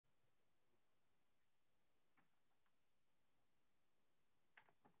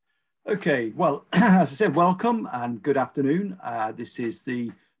Okay, well, as I said, welcome and good afternoon. This is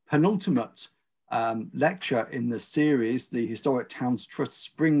the penultimate lecture in the series, the Historic Towns Trust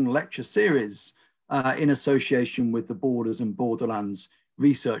Spring Lecture Series, in association with the Borders and Borderlands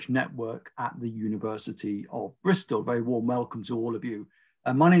Research Network at the University of Bristol. Very warm welcome to all of you.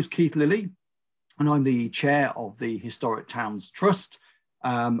 My name is Keith Lilly, and I'm the chair of the Historic Towns Trust.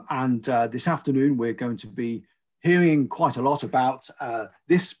 This afternoon, we're going to be hearing quite a lot about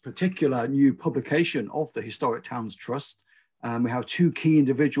this particular new publication of the Historic Towns Trust. We have two key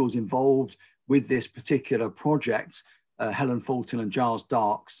individuals involved with this particular project, Helen Fulton and Giles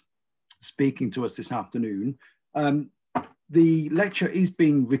Darkes, speaking to us this afternoon. The lecture is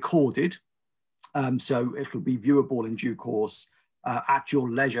being recorded, so it'll be viewable in due course at your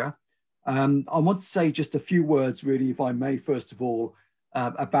leisure. I want to say just a few words, really, if I may, first of all,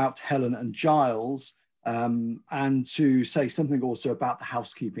 about Helen and Giles, and to say something also about the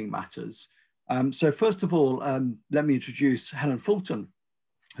housekeeping matters. So first of all, let me introduce Helen Fulton,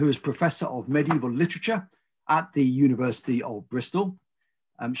 who is Professor of Medieval Literature at the University of Bristol.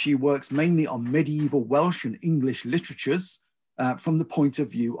 She works mainly on medieval Welsh and English literatures from the point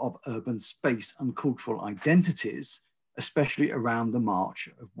of view of urban space and cultural identities, especially around the March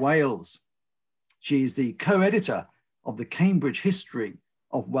of Wales. She is the co-editor of the Cambridge History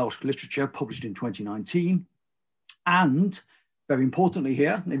of Welsh Literature, published in 2019. And very importantly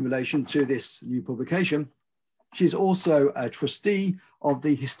here, in relation to this new publication, she's also a trustee of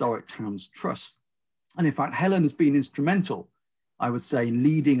the Historic Towns Trust. And in fact, Helen has been instrumental, I would say, in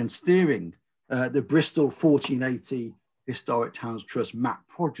leading and steering the Bristol 1480 Historic Towns Trust map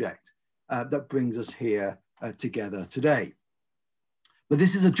project that brings us here together today. But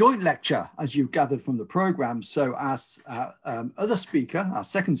this is a joint lecture, as you've gathered from the program. So as other speaker, our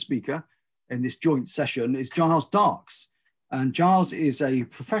second speaker in this joint session is Giles Darkes. And Giles is a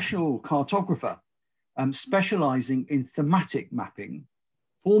professional cartographer specializing in thematic mapping,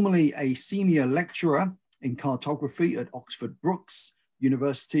 formerly a senior lecturer in cartography at Oxford Brookes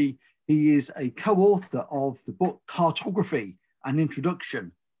University. He is a co-author of the book Cartography, an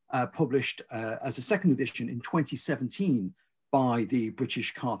Introduction, published as a second edition in 2017 by the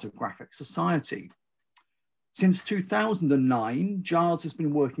British Cartographic Society. Since 2009, Giles has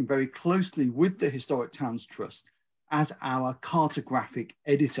been working very closely with the Historic Towns Trust as our cartographic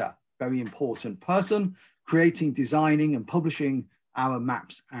editor, very important person, creating, designing and publishing our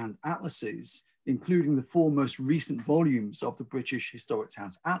maps and atlases, including the four most recent volumes of the British Historic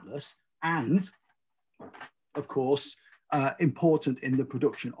Towns Atlas, and of course, important in the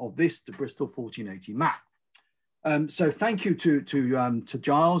production of this, the Bristol 1480 map. So thank you to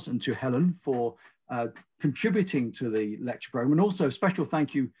Giles and to Helen for contributing to the lecture program, and also a special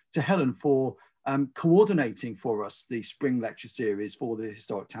thank you to Helen for coordinating for us the spring lecture series for the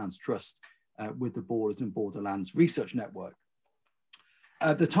Historic Towns Trust with the Borders and Borderlands Research Network.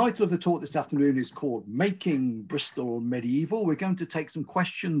 The title of the talk this afternoon is called Making Bristol Medieval. We're going to take some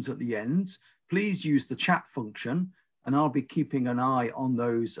questions at the end. Please use the chat function, and I'll be keeping an eye on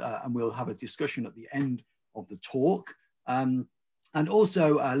those, and we'll have a discussion at the end of the talk. And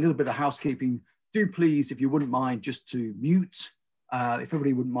also a little bit of housekeeping. Do please, if you wouldn't mind, just to mute, if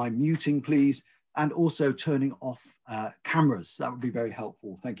everybody wouldn't mind muting, please, and also turning off cameras. That would be very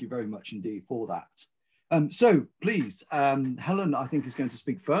helpful. Thank you very much indeed for that. So please, Helen, I think, is going to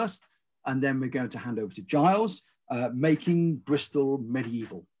speak first, and then we're going to hand over to Giles, Making Bristol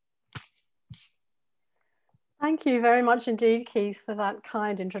Medieval. Thank you very much indeed, Keith, for that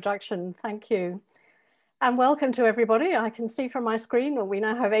kind introduction. Thank you. And welcome to everybody. I can see from my screen that we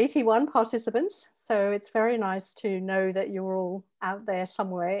now have 81 participants. So it's very nice to know that you're all out there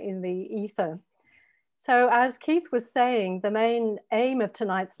somewhere in the ether. So as Keith was saying, the main aim of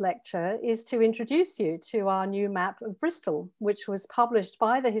tonight's lecture is to introduce you to our new map of Bristol, which was published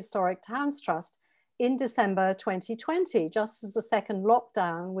by the Historic Towns Trust in December 2020, just as the second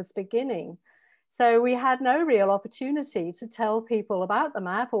lockdown was beginning. So we had no real opportunity to tell people about the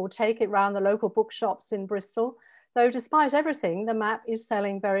map or take it around the local bookshops in Bristol, though despite everything, the map is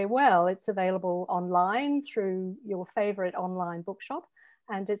selling very well. It's available online through your favorite online bookshop,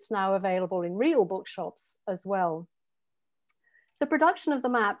 and it's now available in real bookshops as well. The production of the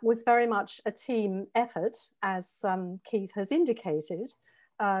map was very much a team effort, as Keith has indicated.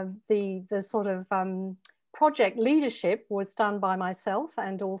 The sort of project leadership was done by myself,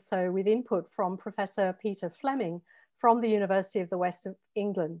 and also with input from Professor Peter Fleming from the University of the West of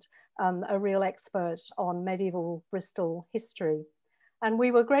England, a real expert on medieval Bristol history. And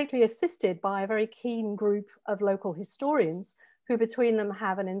we were greatly assisted by a very keen group of local historians who between them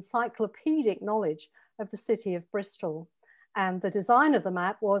have an encyclopedic knowledge of the city of Bristol. And the design of the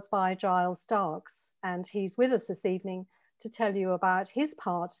map was by Giles Darkes, and he's with us this evening to tell you about his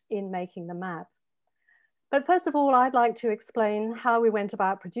part in making the map. But first of all, I'd like to explain how we went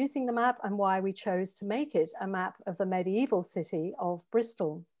about producing the map and why we chose to make it a map of the medieval city of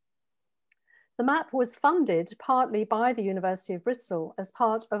Bristol. The map was funded partly by the University of Bristol as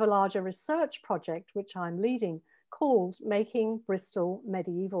part of a larger research project, which I'm leading, called Making Bristol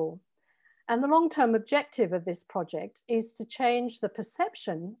Medieval. And the long-term objective of this project is to change the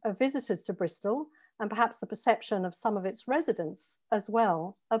perception of visitors to Bristol, and perhaps the perception of some of its residents as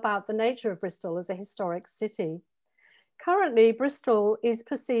well, about the nature of Bristol as a historic city. Currently, Bristol is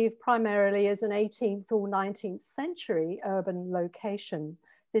perceived primarily as an 18th or 19th century urban location.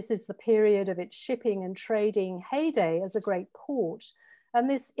 This is the period of its shipping and trading heyday as a great port. And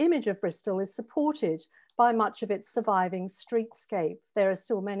this image of Bristol is supported by much of its surviving streetscape. There are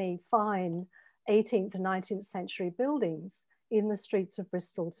still many fine 18th and 19th century buildings in the streets of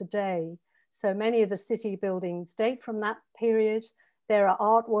Bristol today. So many of the city buildings date from that period. There are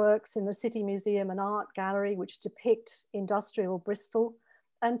artworks in the City Museum and Art Gallery which depict industrial Bristol,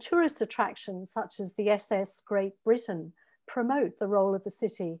 and tourist attractions such as the SS Great Britain promote the role of the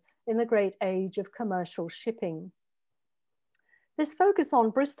city in the great age of commercial shipping. This focus on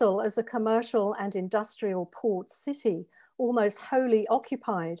Bristol as a commercial and industrial port city, almost wholly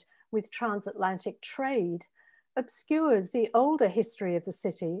occupied with transatlantic trade, obscures the older history of the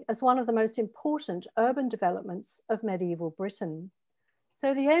city as one of the most important urban developments of medieval Britain.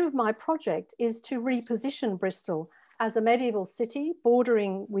 So the aim of my project is to reposition Bristol as a medieval city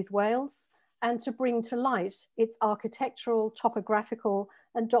bordering with Wales, and to bring to light its architectural, topographical,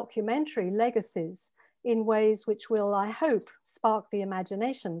 and documentary legacies in ways which will, I hope, spark the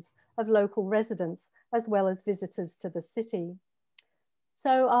imaginations of local residents as well as visitors to the city.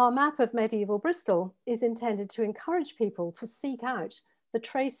 So our map of medieval Bristol is intended to encourage people to seek out the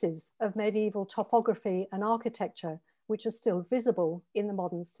traces of medieval topography and architecture which are still visible in the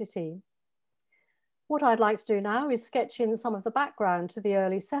modern city. What I'd like to do now is sketch in some of the background to the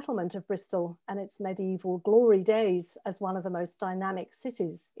early settlement of Bristol and its medieval glory days as one of the most dynamic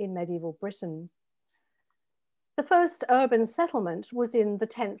cities in medieval Britain. The first urban settlement was in the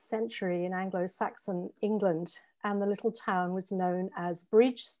 10th century in Anglo-Saxon England, and the little town was known as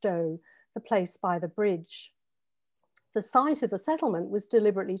Bridgestow, the place by the bridge. The site of the settlement was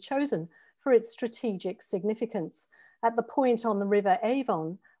deliberately chosen for its strategic significance at the point on the River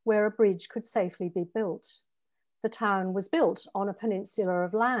Avon where a bridge could safely be built. The town was built on a peninsula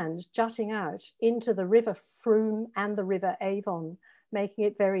of land jutting out into the River Frome and the River Avon, making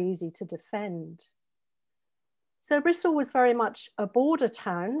it very easy to defend. So Bristol was very much a border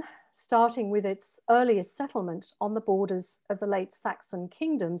town, starting with its earliest settlement on the borders of the late Saxon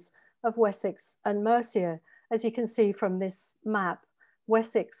kingdoms of Wessex and Mercia. As you can see from this map,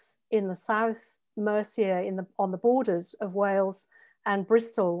 Wessex in the south, Mercia on the borders of Wales, and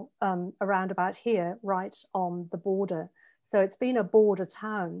Bristol around about here, right on the border. So it's been a border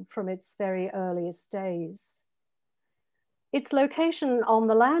town from its very earliest days. Its location on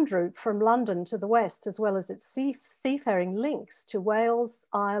the land route from London to the west, as well as its seafaring links to Wales,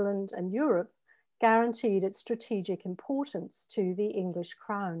 Ireland, and Europe, guaranteed its strategic importance to the English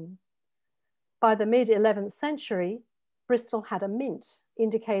crown. By the mid-11th century, Bristol had a mint,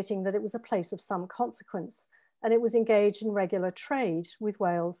 indicating that it was a place of some consequence, and it was engaged in regular trade with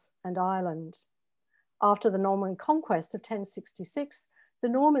Wales and Ireland. After the Norman conquest of 1066, the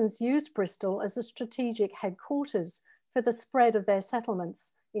Normans used Bristol as a strategic headquarters for the spread of their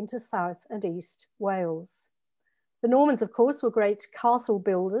settlements into South and East Wales. The Normans, of course, were great castle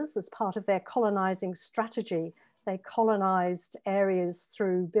builders as part of their colonizing strategy. They colonized areas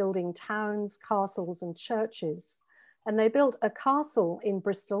through building towns, castles, and churches. And they built a castle in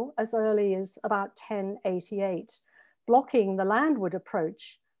Bristol as early as about 1088, blocking the landward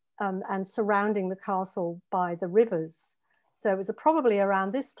approach and surrounding the castle by the rivers. So it was probably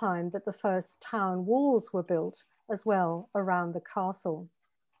around this time that the first town walls were built as well around the castle.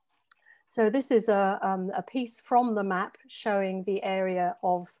 So this is a piece from the map showing the area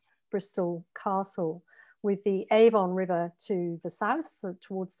of Bristol Castle with the Avon River to the south, so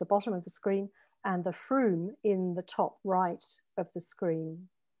towards the bottom of the screen, and the Frome in the top right of the screen.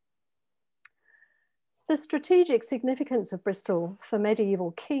 The strategic significance of Bristol for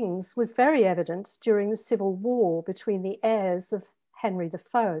medieval kings was very evident during the civil war between the heirs of Henry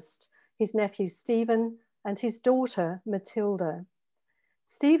I, his nephew Stephen, and his daughter Matilda.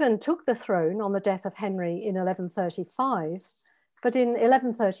 Stephen took the throne on the death of Henry in 1135, but in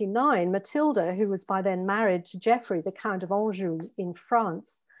 1139, Matilda, who was by then married to Geoffrey, the Count of Anjou in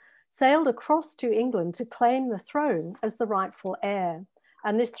France, sailed across to England to claim the throne as the rightful heir,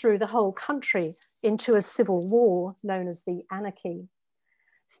 and this threw the whole country into a civil war known as the Anarchy.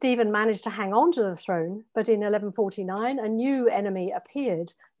 Stephen managed to hang on to the throne, but in 1149, a new enemy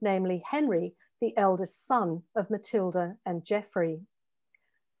appeared, namely Henry, the eldest son of Matilda and Geoffrey.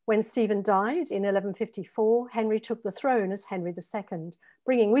 When Stephen died in 1154, Henry took the throne as Henry II,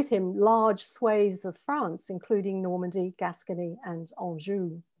 bringing with him large swathes of France, including Normandy, Gascony, and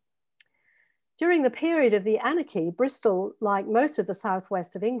Anjou. During the period of the Anarchy, Bristol, like most of the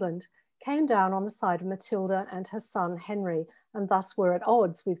southwest of England, came down on the side of Matilda and her son Henry, and thus were at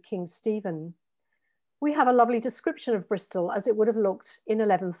odds with King Stephen. We have a lovely description of Bristol as it would have looked in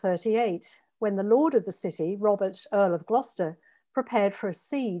 1138, when the lord of the city, Robert, Earl of Gloucester, prepared for a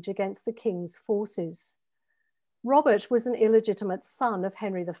siege against the king's forces. Robert was an illegitimate son of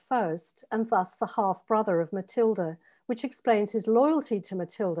Henry I, and thus the half-brother of Matilda, which explains his loyalty to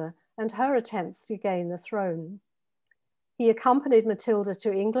Matilda and her attempts to gain the throne. He accompanied Matilda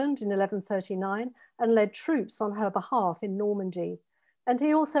to England in 1139 and led troops on her behalf in Normandy. And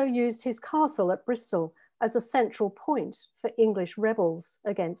he also used his castle at Bristol as a central point for English rebels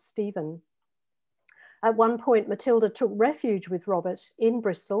against Stephen. At one point, Matilda took refuge with Robert in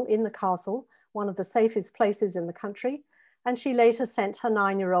Bristol, in the castle, one of the safest places in the country, and she later sent her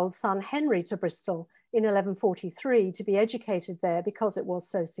 9-year-old son Henry to Bristol in 1143 to be educated there because it was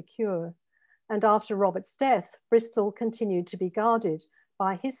so secure. And after Robert's death, Bristol continued to be guarded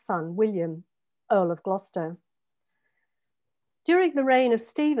by his son, William, Earl of Gloucester. During the reign of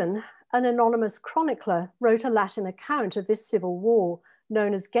Stephen, an anonymous chronicler wrote a Latin account of this civil war,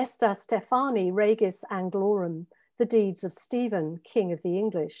 known as Gesta Stephani Regis Anglorum, the deeds of Stephen, King of the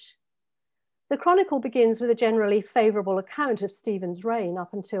English. The chronicle begins with a generally favourable account of Stephen's reign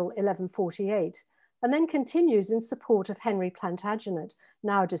up until 1148, and then continues in support of Henry Plantagenet,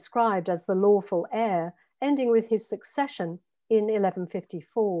 now described as the lawful heir, ending with his succession in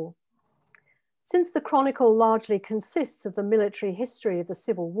 1154. Since the chronicle largely consists of the military history of the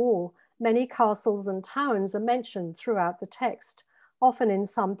Civil War, many castles and towns are mentioned throughout the text, often in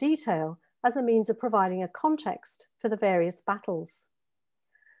some detail, as a means of providing a context for the various battles.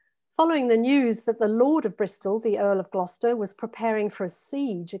 Following the news that the Lord of Bristol, the Earl of Gloucester, was preparing for a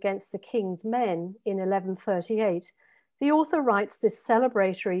siege against the king's men in 1138, the author writes this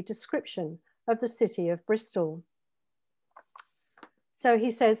celebratory description of the city of Bristol. So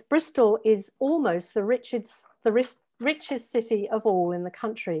he says, Bristol is almost the richest city of all in the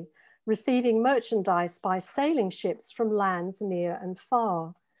country, receiving merchandise by sailing ships from lands near and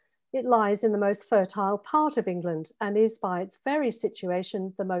far. It lies in the most fertile part of England and is by its very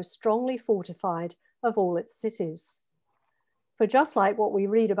situation the most strongly fortified of all its cities. For just like what we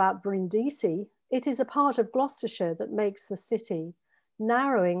read about Brindisi, it is a part of Gloucestershire that makes the city,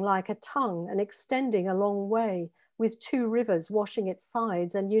 narrowing like a tongue and extending a long way, with 2 rivers washing its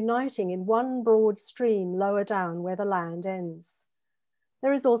sides and uniting in one broad stream lower down where the land ends.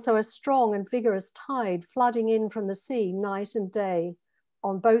 There is also a strong and vigorous tide flooding in from the sea night and day.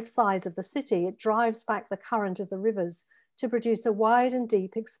 On both sides of the city, it drives back the current of the rivers to produce a wide and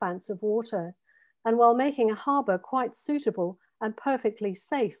deep expanse of water. And while making a harbour quite suitable and perfectly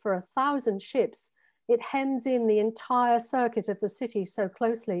safe for 1,000 ships, it hems in the entire circuit of the city so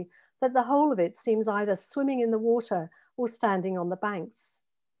closely that the whole of it seems either swimming in the water or standing on the banks.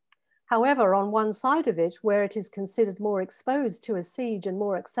 However, on one side of it, where it is considered more exposed to a siege and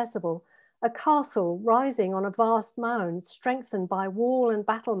more accessible, a castle rising on a vast mound, strengthened by wall and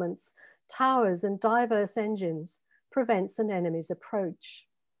battlements, towers and diverse engines, prevents an enemy's approach.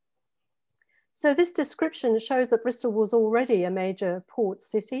 So this description shows that Bristol was already a major port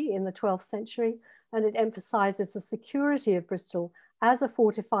city in the 12th century, and it emphasizes the security of Bristol as a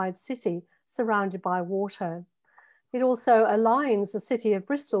fortified city surrounded by water. It also aligns the city of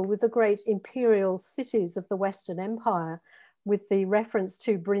Bristol with the great imperial cities of the Western Empire, with the reference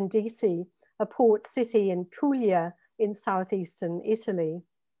to Brindisi, a port city in Puglia in southeastern Italy.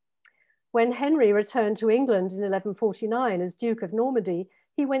 When Henry returned to England in 1149 as Duke of Normandy,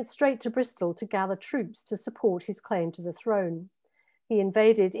 he went straight to Bristol to gather troops to support his claim to the throne. He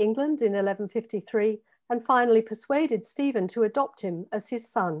invaded England in 1153 and finally persuaded Stephen to adopt him as his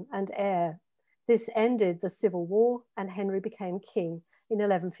son and heir. This ended the Civil War and Henry became king in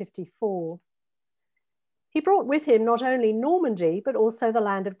 1154. He brought with him not only Normandy, but also the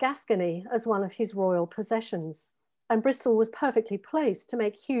land of Gascony as one of his royal possessions. And Bristol was perfectly placed to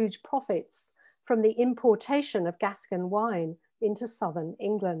make huge profits from the importation of Gascon wine into southern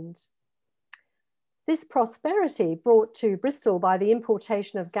England. This prosperity brought to Bristol by the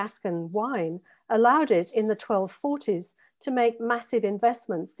importation of Gascon wine allowed it in the 1240s to make massive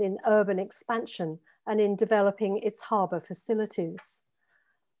investments in urban expansion and in developing its harbour facilities.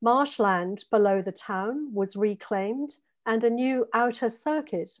 Marshland below the town was reclaimed, and a new outer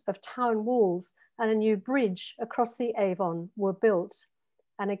circuit of town walls and a new bridge across the Avon were built.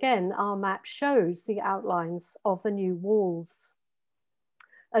 And again, our map shows the outlines of the new walls.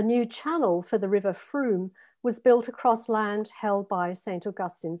 A new channel for the River Frome was built across land held by St.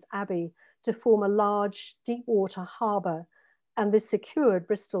 Augustine's Abbey to form a large deep water harbour, and this secured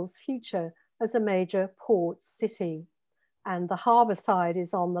Bristol's future as a major port city. And the harbour side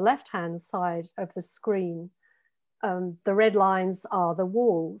is on the left-hand side of the screen. The red lines are the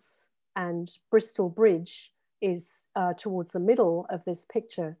walls, and Bristol Bridge is towards the middle of this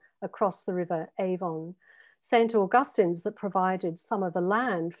picture across the River Avon. St. Augustine's, that provided some of the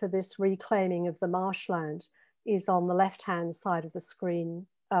land for this reclaiming of the marshland, is on the left-hand side of the screen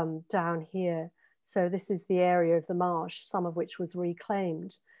down here. So this is the area of the marsh, some of which was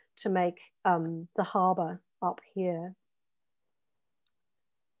reclaimed to make the harbour up here.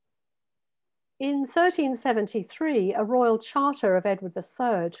 In 1373, a royal charter of Edward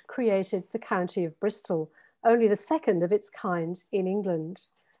III created the county of Bristol, only the second of its kind in England.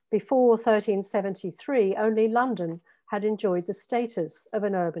 Before 1373, only London had enjoyed the status of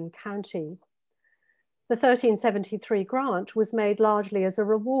an urban county. The 1373 grant was made largely as a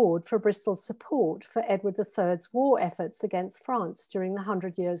reward for Bristol's support for Edward III's war efforts against France during the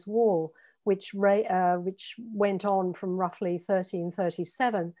 100 Years' War, which went on from roughly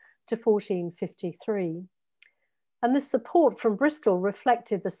 1337 to 1453. And this support from Bristol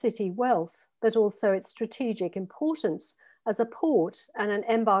reflected the city wealth, but also its strategic importance as a port and an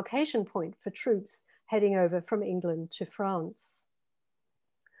embarkation point for troops heading over from England to France.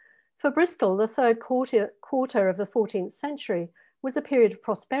 For Bristol, the third quarter of the 14th century was a period of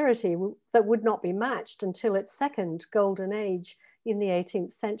prosperity that would not be matched until its second golden age in the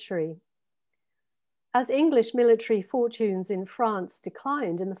 18th century. As English military fortunes in France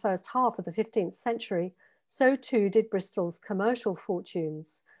declined in the first half of the 15th century, so too did Bristol's commercial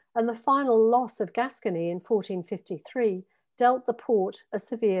fortunes, and the final loss of Gascony in 1453 dealt the port a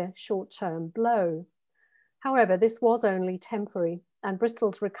severe short-term blow. However, this was only temporary, and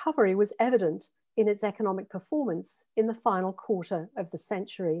Bristol's recovery was evident in its economic performance in the final quarter of the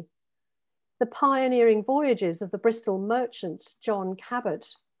century. The pioneering voyages of the Bristol merchant John Cabot,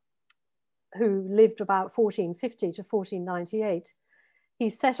 who lived about 1450 to 1498, he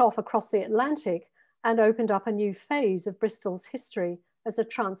set off across the Atlantic and opened up a new phase of Bristol's history as a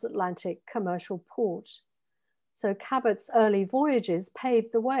transatlantic commercial port. So Cabot's early voyages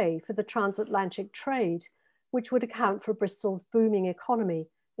paved the way for the transatlantic trade, which would account for Bristol's booming economy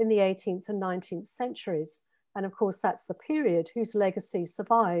in the 18th and 19th centuries. And of course, that's the period whose legacy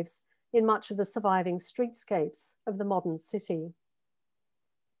survives in much of the surviving streetscapes of the modern city.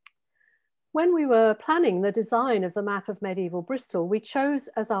 When we were planning the design of the map of medieval Bristol, we chose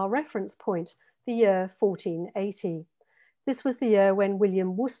as our reference point the year 1480. This was the year when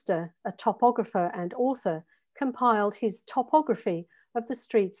William Worcester, a topographer and author, compiled his topography of the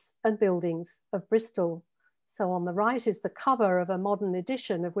streets and buildings of Bristol. So on the right is the cover of a modern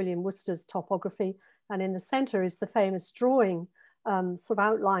edition of William Worcester's topography, and in the center is the famous drawing, sort of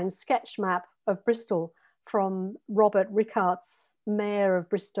outline sketch map of Bristol from Robert Ricart's Mayor of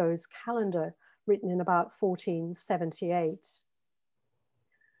Bristow's calendar, written in about 1478.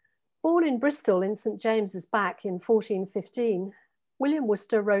 Born in Bristol in St. James's Back in 1415, William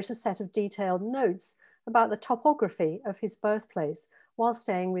Worcester wrote a set of detailed notes about the topography of his birthplace while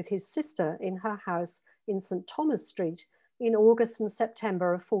staying with his sister in her house in St. Thomas Street in August and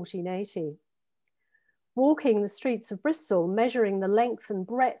September of 1480. Walking the streets of Bristol, measuring the length and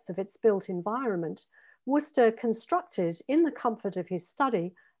breadth of its built environment, Worcester constructed, in the comfort of his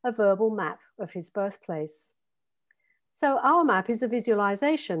study, a verbal map of his birthplace. So our map is a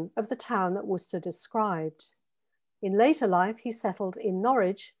visualization of the town that Worcester described. In later life, he settled in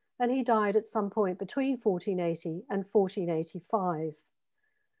Norwich, and he died at some point between 1480 and 1485.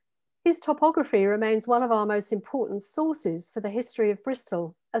 His topography remains one of our most important sources for the history of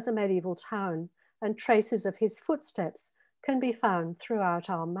Bristol as a medieval town, and traces of his footsteps can be found throughout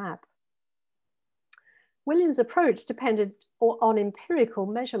our map. William's approach depended on empirical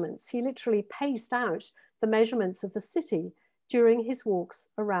measurements. He literally paced out the measurements of the city during his walks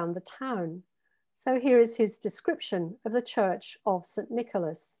around the town. So here is his description of the Church of St.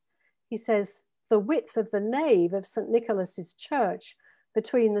 Nicholas. He says, the width of the nave of St. Nicholas's church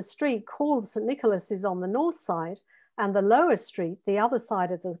between the street called St. Nicholas's on the north side and the lower street, the other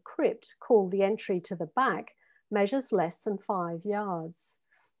side of the crypt, called the entry to the back, measures less than 5 yards.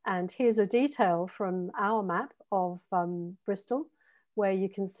 And here's a detail from our map of Bristol, where you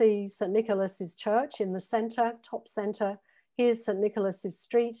can see St. Nicholas's Church in the center, top center. Here's St. Nicholas's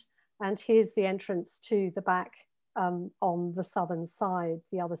Street, and here's the entrance to the back on the southern side,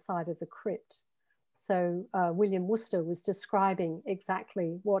 the other side of the crypt. So William Worcester was describing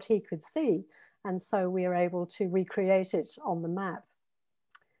exactly what he could see, and so we are able to recreate it on the map.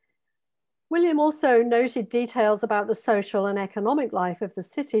 William also noted details about the social and economic life of the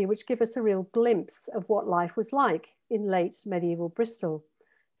city, which give us a real glimpse of what life was like in late medieval Bristol.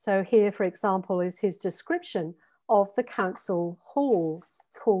 So here, for example, is his description of the council hall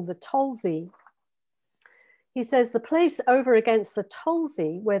called the Tolsey. He says, the place over against the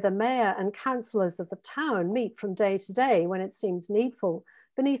Tolsey, where the mayor and councillors of the town meet from day to day when it seems needful,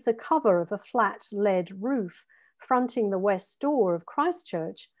 beneath the cover of a flat lead roof fronting the west door of Christ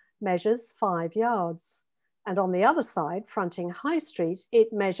Church, measures 5 yards. And on the other side, fronting High Street,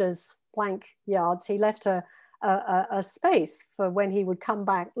 it measures blank yards. He left a space for when he would come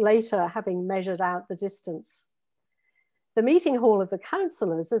back later, having measured out the distance. The meeting hall of the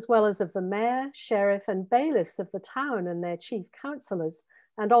councillors, as well as of the mayor, sheriff, and bailiffs of the town and their chief councillors,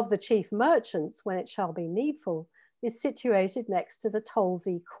 and of the chief merchants when it shall be needful, is situated next to the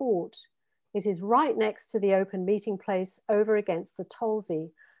Tolsey Court. It is right next to the open meeting place over against the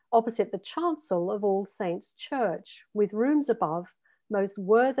Tolsey, opposite the chancel of All Saints' Church, with rooms above, most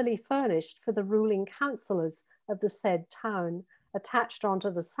worthily furnished for the ruling councillors of the said town, attached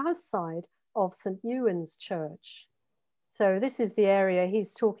onto the south side of St. Ewan's Church. So this is the area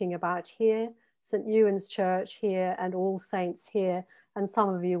he's talking about here, St. Ewan's Church here and All Saints here. And some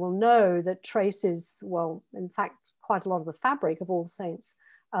of you will know that traces, well, in fact, quite a lot of the fabric of All Saints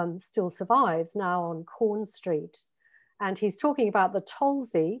still survives now on Corn Street. And he's talking about the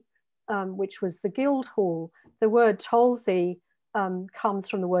Tolsey, which was the guild hall. The word Tolsey comes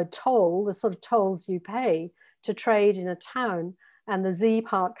from the word toll, the sort of tolls you pay to trade in a town. And the Z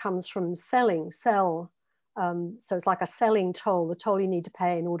part comes from selling, sell. So it's like a selling toll, the toll you need to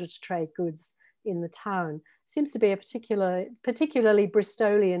pay in order to trade goods in the town. Seems to be a particularly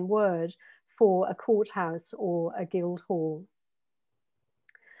Bristolian word for a courthouse or a guild hall.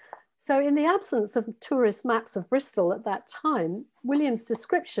 So in the absence of tourist maps of Bristol at that time, William's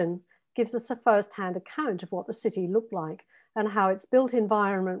description gives us a first-hand account of what the city looked like and how its built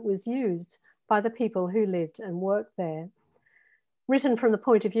environment was used by the people who lived and worked there. Written from the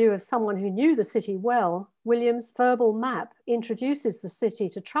point of view of someone who knew the city well, William's verbal map introduces the city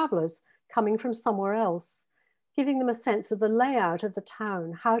to travellers coming from somewhere else, giving them a sense of the layout of the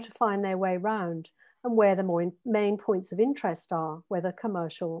town, how to find their way round, and where the main points of interest are, whether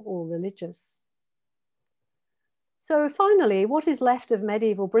commercial or religious. So finally, what is left of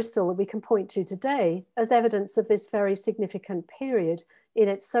medieval Bristol that we can point to today as evidence of this very significant period in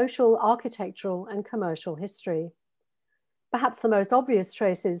its social, architectural, and commercial history? Perhaps the most obvious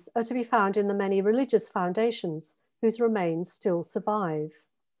traces are to be found in the many religious foundations whose remains still survive.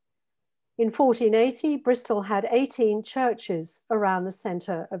 In 1480, Bristol had 18 churches around the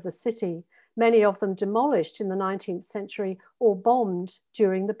centre of the city, many of them demolished in the 19th century or bombed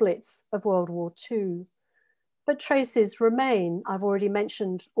during the Blitz of World War II. But traces remain. I've already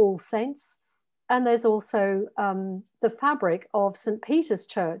mentioned All Saints, and there's also the fabric of St. Peter's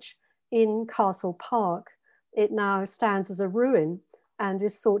Church in Castle Park. It now stands as a ruin and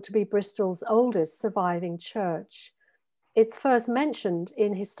is thought to be Bristol's oldest surviving church. It's first mentioned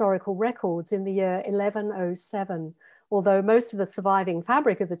in historical records in the year 1107, although most of the surviving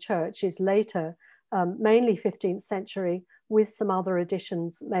fabric of the church is later, mainly 15th century, with some other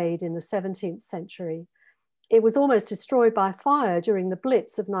additions made in the 17th century. It was almost destroyed by fire during the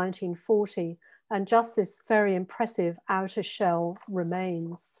Blitz of 1940, and just this very impressive outer shell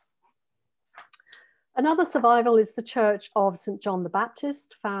remains. Another survival is the Church of St. John the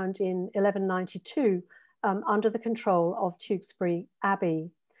Baptist, found in 1192 under the control of Tewkesbury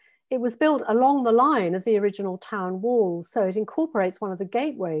Abbey. It was built along the line of the original town walls, so it incorporates one of the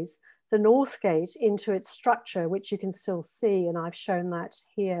gateways, the North Gate, into its structure, which you can still see, and I've shown that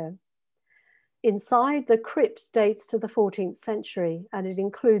here. Inside, the crypt dates to the 14th century, and it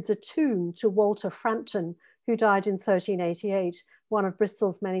includes a tomb to Walter Frampton, who died in 1388, one of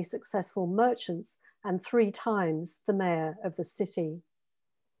Bristol's many successful merchants, and 3 times the mayor of the city.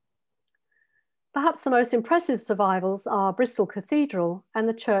 Perhaps the most impressive survivals are Bristol Cathedral and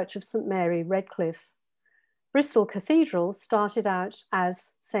the Church of St. Mary Redcliffe. Bristol Cathedral started out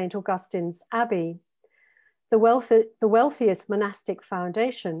as St. Augustine's Abbey. The wealthiest monastic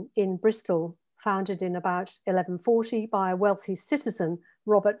foundation in Bristol, founded in about 1140 by a wealthy citizen,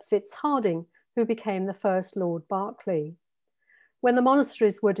 Robert Fitzharding, who became the first Lord Berkeley. When the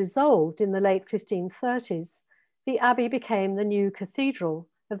monasteries were dissolved in the late 1530s, the abbey became the new cathedral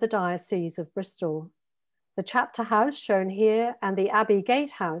of the Diocese of Bristol. The chapter house shown here and the abbey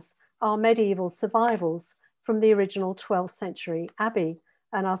gatehouse are medieval survivals from the original 12th century abbey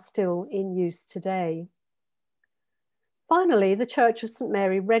and are still in use today. Finally, the Church of St.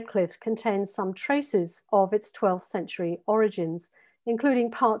 Mary Redcliffe contains some traces of its 12th century origins,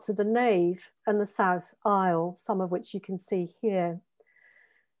 including parts of the nave and the south aisle, some of which you can see here.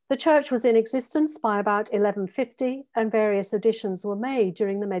 The church was in existence by about 1150, and various additions were made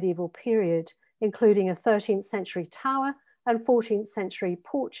during the medieval period, including a 13th century tower and 14th century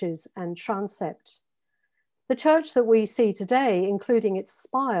porches and transept. The church that we see today, including its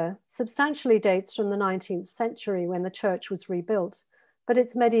spire, substantially dates from the 19th century when the church was rebuilt, but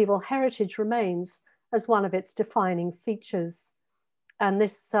its medieval heritage remains as one of its defining features. And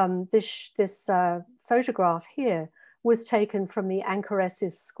this photograph here was taken from the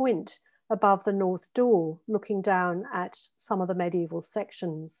anchoress's squint above the north door, looking down at some of the medieval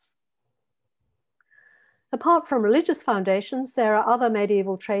sections. Apart from religious foundations, there are other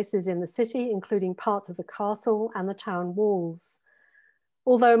medieval traces in the city, including parts of the castle and the town walls.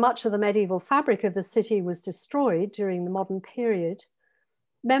 Although much of the medieval fabric of the city was destroyed during the modern period,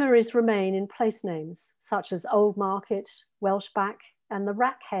 memories remain in place names such as Old Market, Welshback, and the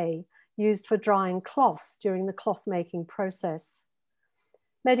rack hay used for drying cloth during the cloth making process.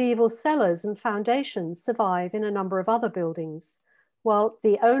 Medieval cellars and foundations survive in a number of other buildings, while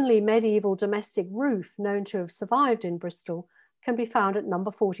the only medieval domestic roof known to have survived in Bristol can be found at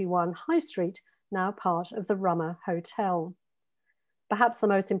number 41 High Street, now part of the Rummer Hotel. Perhaps the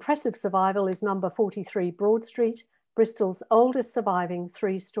most impressive survival is number 43 Broad Street, Bristol's oldest surviving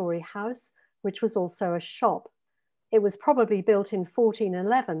three-storey house, which was also a shop. It was probably built in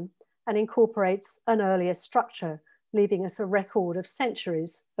 1411 and incorporates an earlier structure, leaving us a record of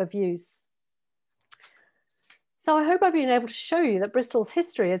centuries of use. So I hope I've been able to show you that Bristol's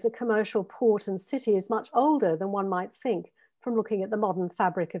history as a commercial port and city is much older than one might think from looking at the modern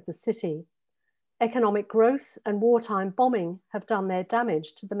fabric of the city. Economic growth and wartime bombing have done their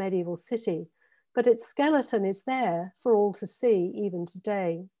damage to the medieval city, but its skeleton is there for all to see even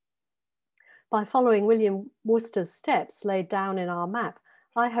today. By following William Worcester's steps laid down in our map,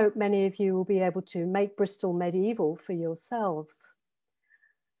 I hope many of you will be able to make Bristol medieval for yourselves.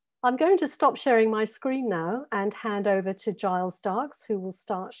 I'm going to stop sharing my screen now and hand over to Giles Darkes, who will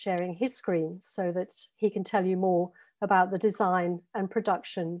start sharing his screen so that he can tell you more about the design and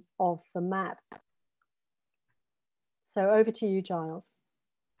production of the map. So over to you, Giles.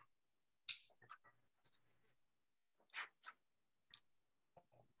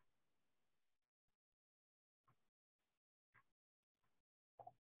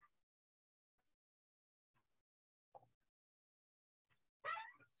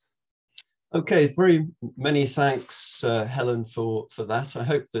 Okay, very many thanks, Helen, for that. I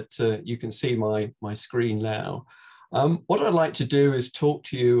hope that you can see my screen now. What I'd like to do is talk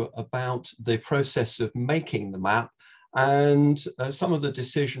to you about the process of making the map and some of the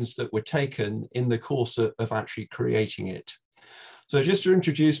decisions that were taken in the course of actually creating it. So just to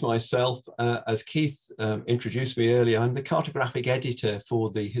introduce myself, as Keith introduced me earlier, I'm the cartographic editor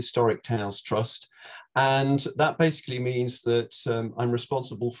for the Historic Towns Trust. And that basically means that I'm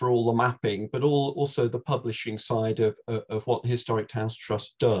responsible for all the mapping, but also the publishing side of what the Historic Towns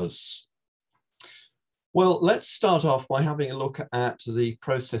Trust does. Well, let's start off by having a look at the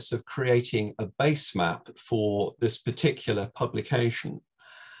process of creating a base map for this particular publication.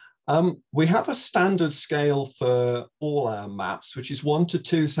 We have a standard scale for all our maps, which is 1 to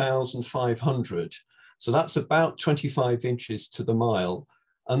 2,500. So that's about 25 inches to the mile.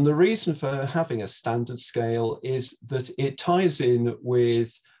 And the reason for having a standard scale is that it ties in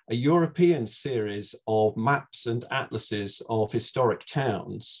with a European series of maps and atlases of historic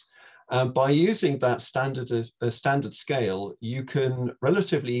towns. By using that standard scale, you can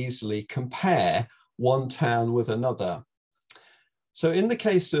relatively easily compare one town with another. So in the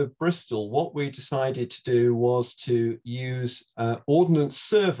case of Bristol, what we decided to do was to use Ordnance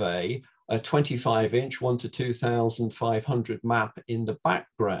Survey, a 25-inch 1 to 2,500 map in the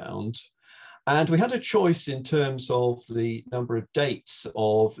background. And we had a choice in terms of the number of dates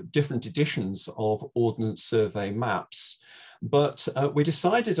of different editions of Ordnance Survey maps. But we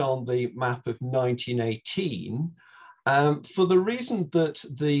decided on the map of 1918, for the reason that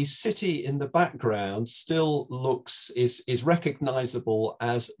the city in the background still is recognizable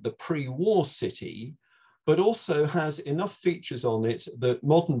as the pre-war city, but also has enough features on it that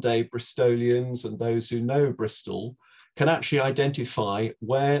modern day Bristolians and those who know Bristol can actually identify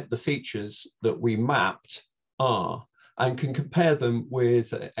where the features that we mapped are. and can compare them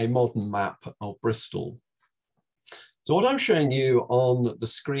with a modern map of Bristol. So what I'm showing you on the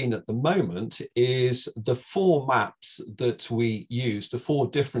screen at the moment is the 4 maps that we used, the 4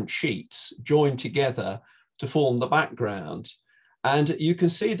 different sheets joined together to form the background. And you can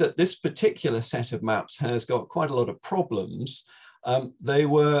see that this particular set of maps has got quite a lot of problems. They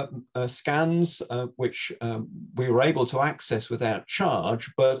were scans which we were able to access without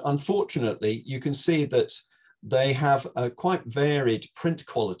charge, but unfortunately you can see that they have a quite varied print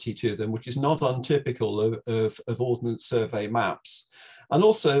quality to them, which is not untypical of Ordnance Survey maps. And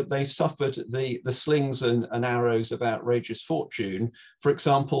also they suffered the slings and arrows of outrageous fortune. For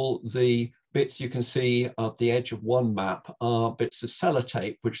example, the bits you can see at the edge of one map are bits of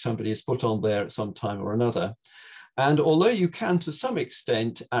sellotape, which somebody has put on there at some time or another. And although you can, to some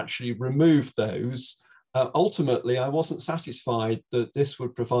extent, actually remove those, ultimately, I wasn't satisfied that this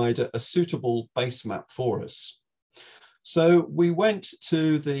would provide a suitable base map for us. So we went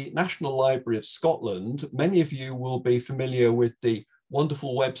to the National Library of Scotland. Many of you will be familiar with the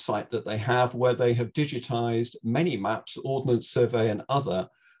wonderful website that they have, where they have digitized many maps, Ordnance Survey and other,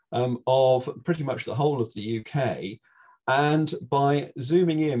 of pretty much the whole of the UK. And by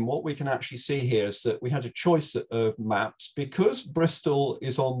zooming in, what we can actually see here is that we had a choice of maps. Because Bristol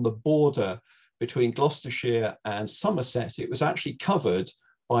is on the border between Gloucestershire and Somerset, it was actually covered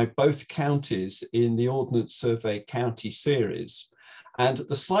by both counties in the Ordnance Survey County series. And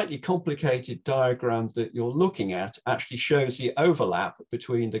the slightly complicated diagram that you're looking at actually shows the overlap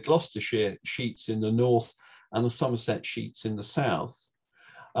between the Gloucestershire sheets in the north and the Somerset sheets in the south.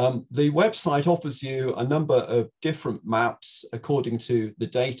 The website offers you a number of different maps according to the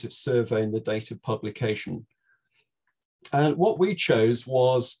date of survey and the date of publication. And what we chose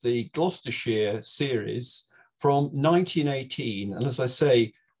was the Gloucestershire series from 1918. And as I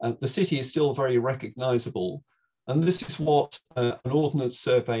say, the city is still very recognizable. And this is what an Ordnance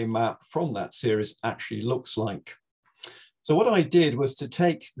Survey map from that series actually looks like. So what I did was to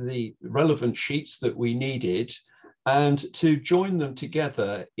take the relevant sheets that we needed and to join them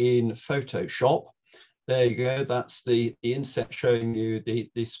together in Photoshop. There you go, that's the inset showing you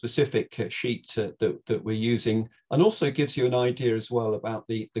the specific sheet that we're using, and also gives you an idea as well about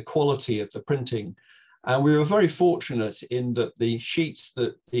the quality of the printing. And we were very fortunate in that the sheets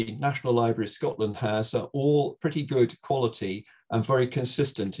that the National Library of Scotland has are all pretty good quality and very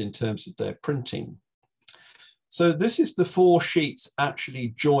consistent in terms of their printing. So this is the 4 sheets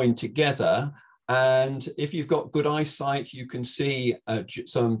actually joined together. And if you've got good eyesight, you can see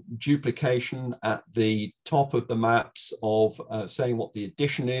some duplication at the top of the maps of saying what the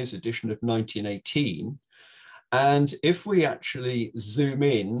edition is, edition of 1918. And if we actually zoom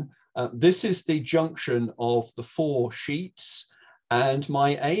in, this is the junction of the 4 sheets. And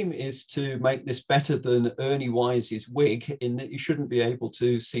my aim is to make this better than Ernie Wise's wig, in that you shouldn't be able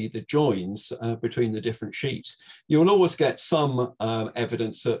to see the joins between the different sheets. You'll always get some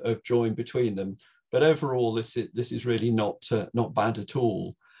evidence of join between them, but overall this is really not bad at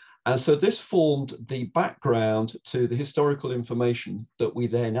all. And so this formed the background to the historical information that we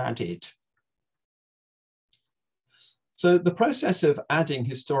then added. So the process of adding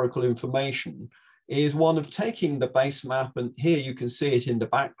historical information is one of taking the base map, and here you can see it in the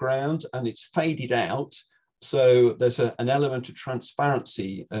background and it's faded out. So there's an element of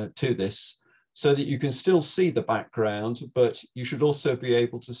transparency to this, so that you can still see the background, but you should also be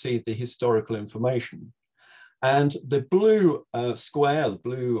able to see the historical information. And the blue square, the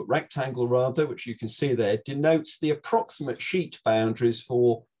blue rectangle rather, which you can see there, denotes the approximate sheet boundaries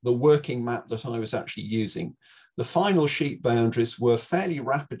for the working map that I was actually using. The final sheet boundaries were fairly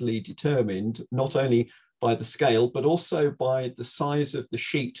rapidly determined, not only by the scale, but also by the size of the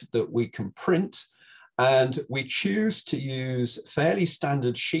sheet that we can print. And we choose to use fairly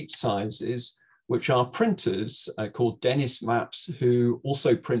standard sheet sizes, which our printers called Dennis Maps, who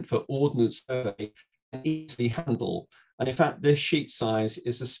also print for Ordnance Survey, can easily handle. And in fact, this sheet size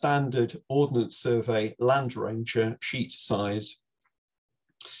is a standard Ordnance Survey Land Ranger sheet size.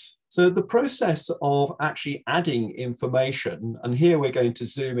 So the process of actually adding information, and here we're going to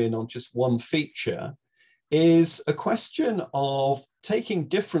zoom in on just one feature, is a question of taking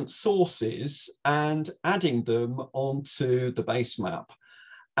different sources and adding them onto the base map.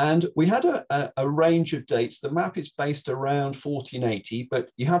 And we had a range of dates. The map is based around 1480, but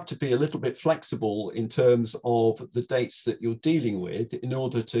you have to be a little bit flexible in terms of the dates that you're dealing with in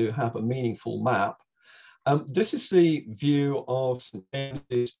order to have a meaningful map. This is the view of St.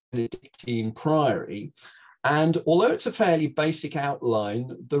 James's Benedictine Priory. And although it's a fairly basic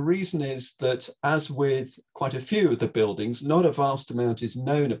outline, the reason is that, as with quite a few of the buildings, not a vast amount is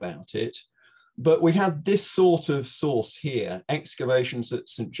known about it. But we had this sort of source here, excavations at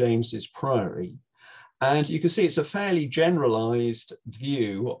St. James's Priory. And you can see it's a fairly generalized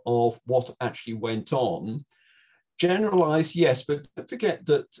view of what actually went on. Generalized, yes, but don't forget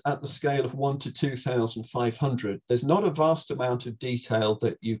that at the scale of 1 to 2,500, there's not a vast amount of detail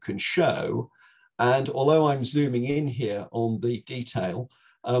that you can show. And although I'm zooming in here on the detail,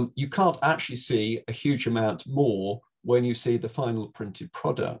 you can't actually see a huge amount more when you see the final printed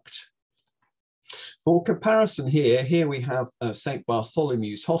product. For comparison here we have St.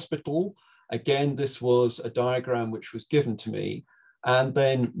 Bartholomew's Hospital. Again, this was a diagram which was given to me, and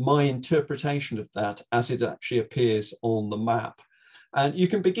then my interpretation of that as it actually appears on the map. And you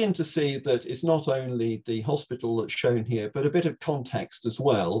can begin to see that it's not only the hospital that's shown here, but a bit of context as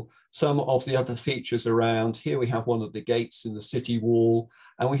well. Some of the other features around here, we have one of the gates in the city wall,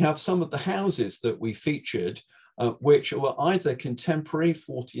 and we have some of the houses that we featured, which were either contemporary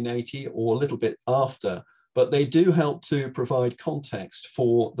 1480 or a little bit after, but they do help to provide context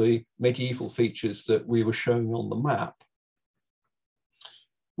for the medieval features that we were showing on the map.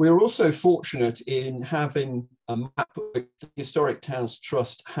 We were also fortunate in having a map which the Historic Towns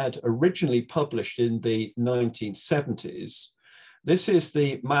Trust had originally published in the 1970s. This is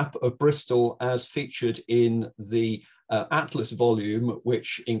the map of Bristol as featured in the Atlas volume,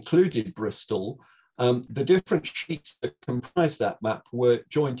 which included Bristol. The different sheets that comprise that map were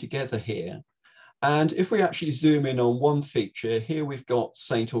joined together here. And if we actually zoom in on one feature, here we've got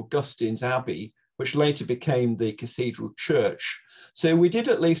St. Augustine's Abbey, which later became the Cathedral Church. So we did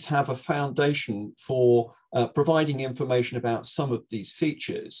at least have a foundation for providing information about some of these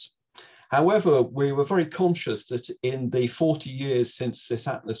features. However, we were very conscious that in the 40 years since this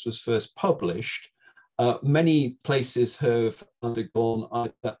atlas was first published, many places have undergone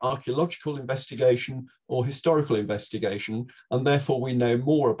either archaeological investigation or historical investigation, and therefore we know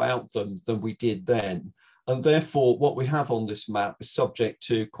more about them than we did then. And therefore, what we have on this map is subject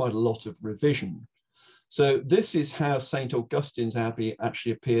to quite a lot of revision. So this is how St. Augustine's Abbey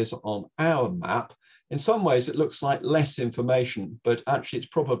actually appears on our map. In some ways, it looks like less information, but actually it's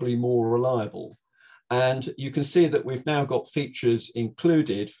probably more reliable. And you can see that we've now got features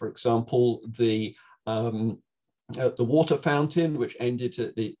included, for example, the water fountain, which ended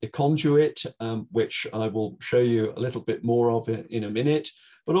at the conduit, which I will show you a little bit more of in a minute,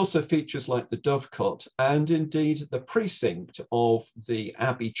 but also features like the dovecot and indeed the precinct of the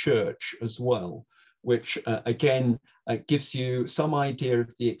Abbey Church as well, which again gives you some idea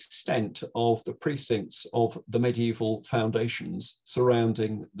of the extent of the precincts of the medieval foundations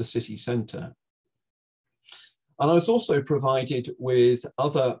surrounding the city centre. And I was also provided with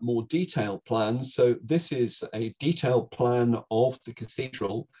other more detailed plans. So this is a detailed plan of the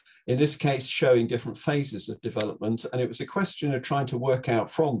cathedral, in this case showing different phases of development. And it was a question of trying to work out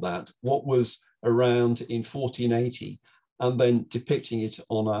from that what was around in 1480 and then depicting it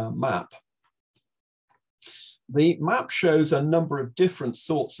on our map. The map shows a number of different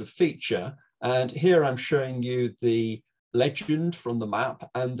sorts of feature. And here I'm showing you the legend from the map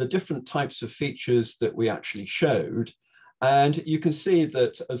and the different types of features that we actually showed. And you can see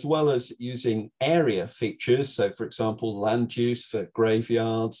that as well as using area features, so for example, land use for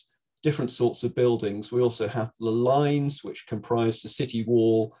graveyards, different sorts of buildings, we also have the lines which comprise the city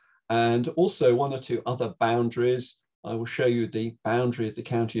wall and also one or two other boundaries. I will show you the boundary of the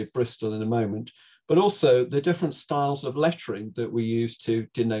county of Bristol in a moment, but also the different styles of lettering that we use to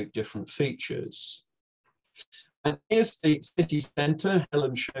denote different features. And here's the city centre.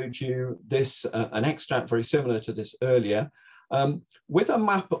 Helen showed you this, an extract very similar to this earlier. With a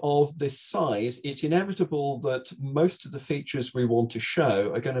map of this size, it's inevitable that most of the features we want to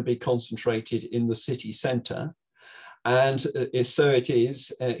show are going to be concentrated in the city centre. And so it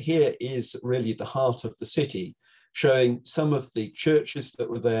is, here is really the heart of the city, showing some of the churches that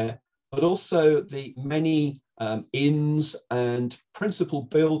were there, but also the many inns and principal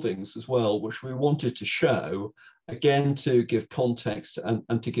buildings as well, which we wanted to show, again, to give context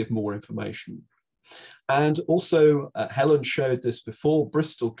and to give more information. And also, Helen showed this before,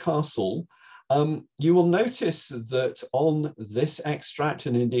 Bristol Castle. You will notice that on this extract,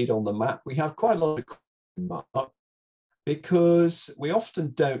 and indeed on the map, we have quite a lot of question marks, because we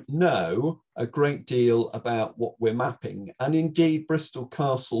often don't know a great deal about what we're mapping. And indeed, Bristol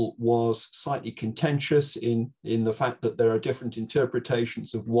Castle was slightly contentious in the fact that there are different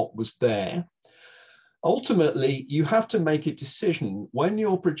interpretations of what was there. Ultimately, you have to make a decision when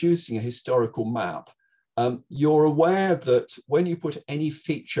you're producing a historical map. You're aware that when you put any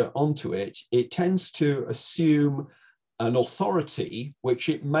feature onto it, it tends to assume an authority which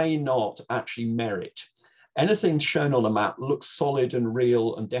it may not actually merit. anything shown on a map looks solid and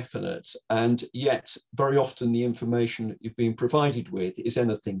real and definite, and yet very often the information that you've been provided with is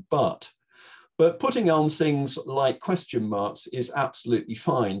anything but. But putting on things like question marks is absolutely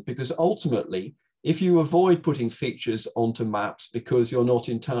fine, because ultimately, if you avoid putting features onto maps because you're not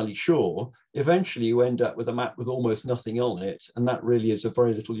entirely sure, eventually you end up with a map with almost nothing on it, and that really is of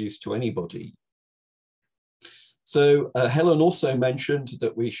very little use to anybody. So Helen also mentioned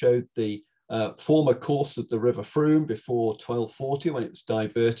that we showed the former course of the River Frome before 1240 when it was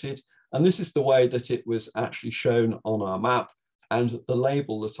diverted, and this is the way that it was actually shown on our map, and the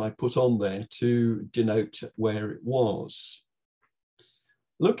label that I put on there to denote where it was.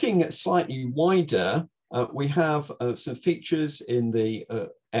 Looking slightly wider, we have some features in the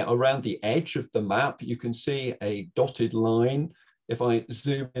around the edge of the map. You can see a dotted line. If I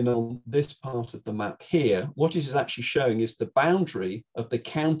zoom in on this part of the map here, what it is actually showing is the boundary of the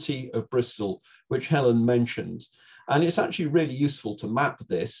county of Bristol, which Helen mentioned. And it's actually really useful to map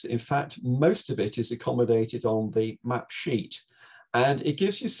this. In fact, most of it is accommodated on the map sheet. And it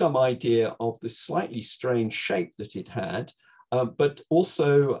gives you some idea of the slightly strange shape that it had, but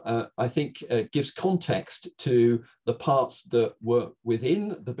also, I think, gives context to the parts that were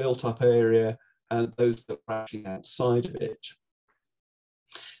within the built-up area and those that were actually outside of it.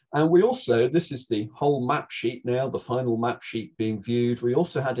 And we also, this is the whole map sheet now, the final map sheet being viewed. We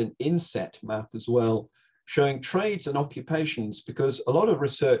also had an inset map as well, showing trades and occupations, because a lot of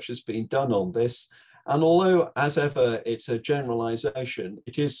research has been done on this. And although, as ever, it's a generalization,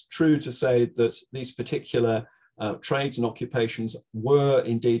 it is true to say that these particular trades and occupations were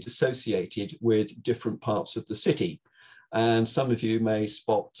indeed associated with different parts of the city. And some of you may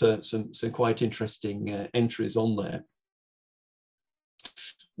spot some quite interesting entries on there.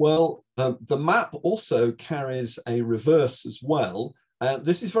 Well, the map also carries a reverse as well.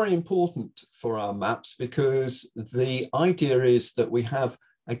 This is very important for our maps, because the idea is that we have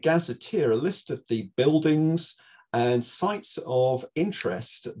a gazetteer, a list of the buildings and sites of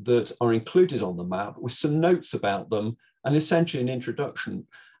interest that are included on the map, with some notes about them and essentially an introduction.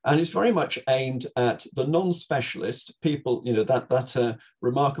 And it's very much aimed at the non-specialist people, you know, that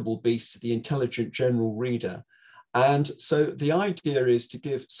remarkable beast, the intelligent general reader. And so the idea is to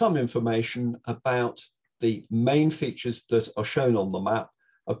give some information about the main features that are shown on the map,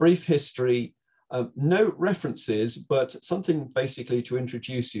 a brief history, no references, but something basically to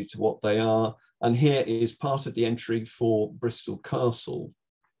introduce you to what they are. And here is part of the entry for Bristol Castle.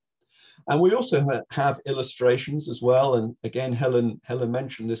 And we also have illustrations as well. And again, Helen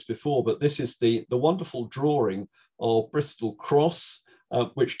mentioned this before, but this is the wonderful drawing of Bristol Cross,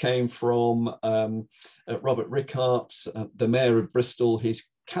 which came from Robert Rickhart's, the Mayor of Bristol, his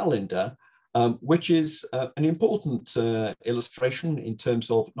calendar, which is an important illustration in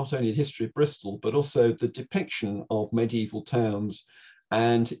terms of not only the history of Bristol, but also the depiction of medieval towns.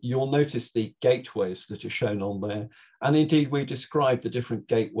 And you'll notice the gateways that are shown on there. And indeed, we describe the different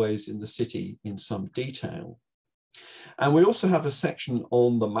gateways in the city in some detail. And we also have a section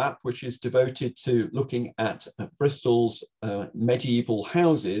on the map which is devoted to looking at Bristol's medieval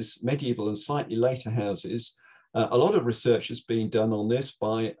houses, medieval and slightly later houses. A lot of research has been done on this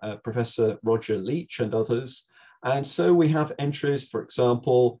by Professor Roger Leach and others. And so we have entries, for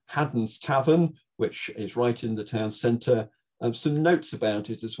example, Haddon's Tavern, which is right in the town centre, some notes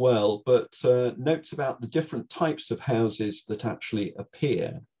about it as well, but notes about the different types of houses that actually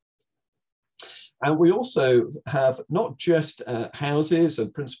appear. And we also have not just houses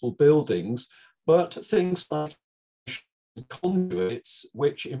and principal buildings, but things like conduits,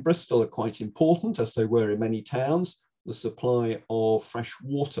 which in Bristol are quite important, as they were in many towns, the supply of fresh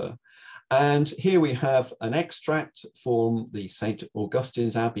water. And here we have an extract from the St.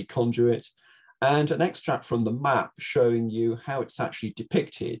 Augustine's Abbey conduit, and an extract from the map showing you how it's actually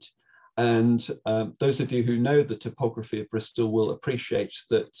depicted. And those of you who know the topography of Bristol will appreciate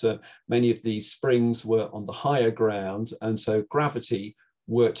that many of these springs were on the higher ground, and so gravity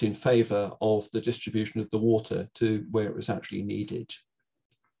worked in favour of the distribution of the water to where it was actually needed.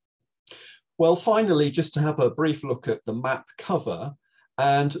 Well, finally, just to have a brief look at the map cover.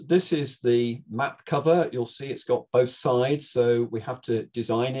 And this is the map cover. You'll see it's got both sides, so we have to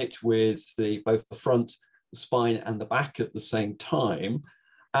design it with both the front, the spine and the back at the same time.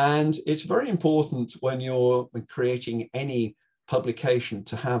 And it's very important when you're creating any publication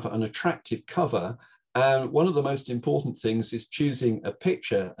to have an attractive cover. And one of the most important things is choosing a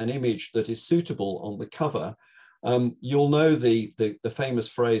picture, an image that is suitable on the cover. You'll know the famous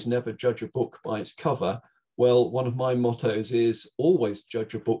phrase, never judge a book by its cover. Well, one of my mottos is always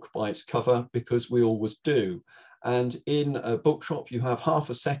judge a book by its cover, because we always do. And in a bookshop, you have half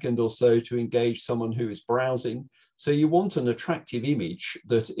a second or so to engage someone who is browsing. So you want an attractive image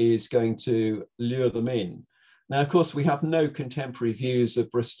that is going to lure them in. Now, of course, we have no contemporary views of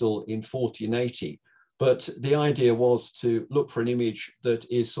Bristol in 1480, but the idea was to look for an image that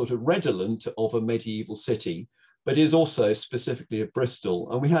is sort of redolent of a medieval city, but is also specifically of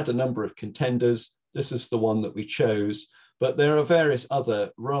Bristol. And we had a number of contenders. This is the one that we chose, but there are various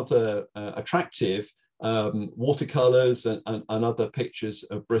other rather attractive watercolors and other pictures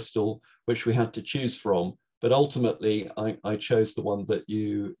of Bristol, which we had to choose from. But ultimately, I chose the one that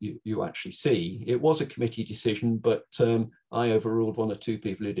you actually see. It was a committee decision, but I overruled one or two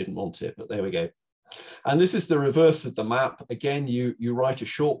people who didn't want it, but there we go. And this is the reverse of the map. Again, you write a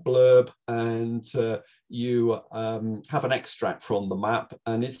short blurb and you have an extract from the map.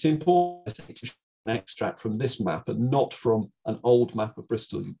 And it's important, I think, to show an extract from this map and not from an old map of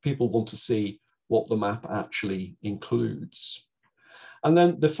Bristol. People want to see what the map actually includes. And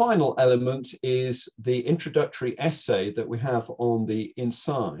then the final element is the introductory essay that we have on the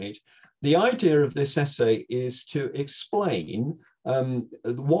inside. The idea of this essay is to explain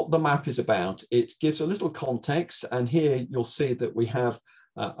what the map is about. It gives a little context, and here you'll see that we have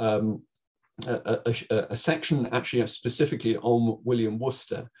a section actually specifically on William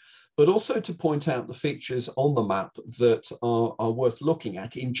Worcester, but also to point out the features on the map that are worth looking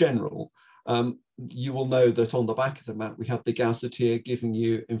at in general. You will know that on the back of the map, we have the gazetteer giving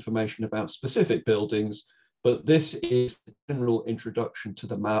you information about specific buildings, but this is the general introduction to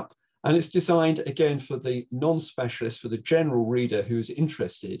the map. And it's designed, again, for the non-specialist, for the general reader who is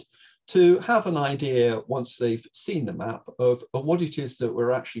interested, to have an idea, once they've seen the map, of what it is that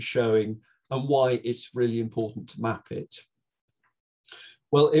we're actually showing and why it's really important to map it.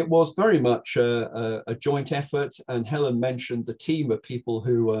 Well, it was very much a joint effort, and Helen mentioned the team of people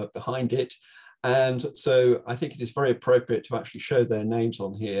who were behind it. And so I think it is very appropriate to actually show their names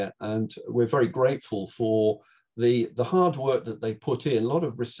on here. And we're very grateful for the hard work that they put in. A lot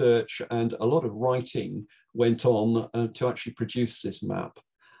of research and a lot of writing went on to actually produce this map.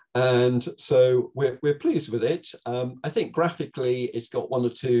 And so we're pleased with it. I think graphically it's got one or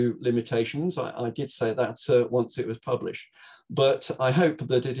two limitations. I did say that once it was published, but I hope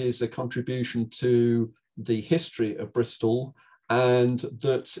that it is a contribution to the history of Bristol and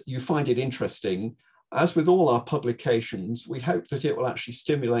that you find it interesting. As with all our publications, we hope that it will actually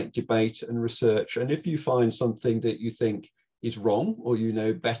stimulate debate and research. And if you find something that you think is wrong, or you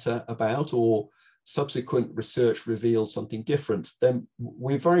know better about, or subsequent research reveals something different, then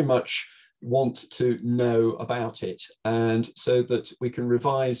we very much want to know about it, and so that we can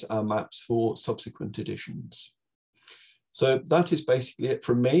revise our maps for subsequent editions. So that is basically it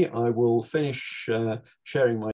from me. I will finish sharing my